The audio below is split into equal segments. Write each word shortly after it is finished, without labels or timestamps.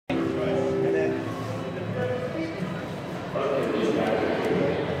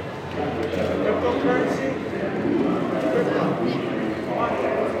Cryptocurrency? Crypto.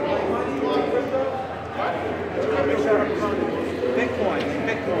 Money, crypto? What? Bitcoin.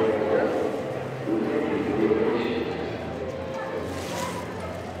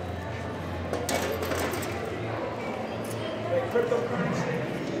 Cryptocurrency?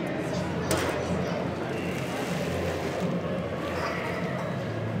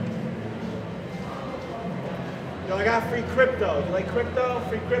 Yo, I got free crypto. You like crypto?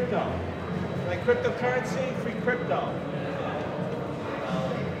 Free crypto. You like cryptocurrency? Free crypto.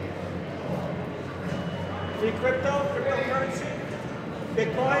 Free crypto? Cryptocurrency?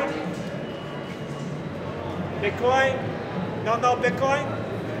 Bitcoin? Bitcoin? No Bitcoin?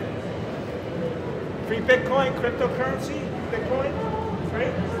 Free Bitcoin? Cryptocurrency? Bitcoin?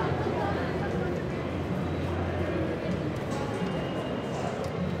 Right?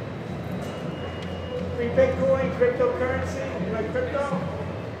 Free Bitcoin, cryptocurrency. You like crypto?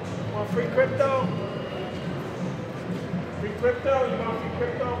 Want free crypto? Free crypto? You want free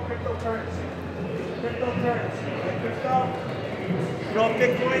crypto? Cryptocurrency. Cryptocurrency. You like crypto? You know what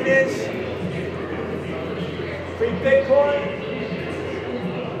Bitcoin is? Free Bitcoin?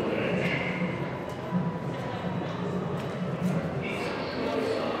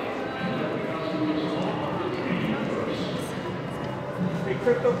 Free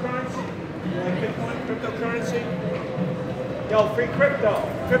cryptocurrency? You like Bitcoin, cryptocurrency? Yo, free crypto,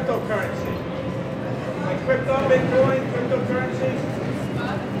 cryptocurrency. Like crypto, Bitcoin, cryptocurrency?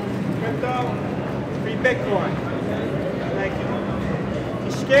 Crypto, free Bitcoin. Thank you.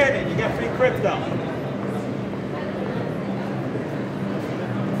 You scan it, you get free crypto.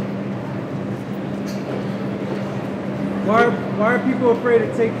 Why are people afraid to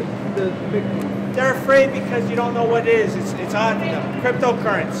take the Bitcoin? They're afraid because you don't know what it is. It's on them.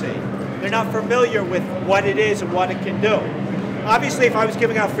 Cryptocurrency. They're not familiar with what it is and what it can do. Obviously, if I was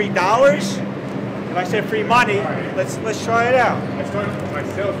giving out free dollars, if I said free money, let's try it out. I started with my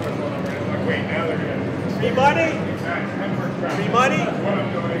sales person. Like, wait, now they're gonna free money. Free money.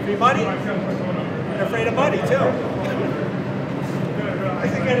 Free money. They're afraid of money too. I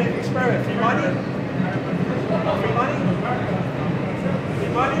think I did an experiment. Free money. Free money. Free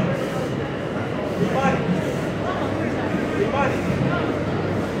money. Free money. Free money.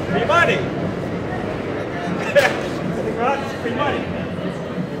 Free money. I think we're on free money.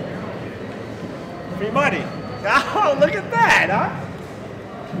 Free money. Oh, look at that, huh?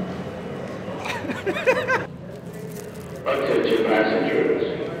 Attention passengers.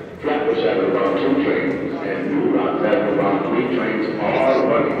 Flatbush Avalon 2 trains and New Rock Avalon 3 trains are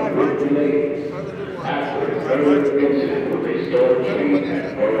running with delays after a third incident with a stalled train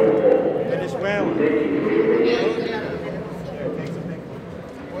at Royal Hall. Venezuela. Thank you for your patience.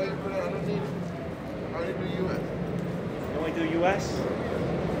 You only do U.S.?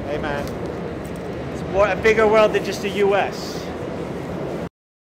 Hey, man. It's more a bigger world than just the U.S.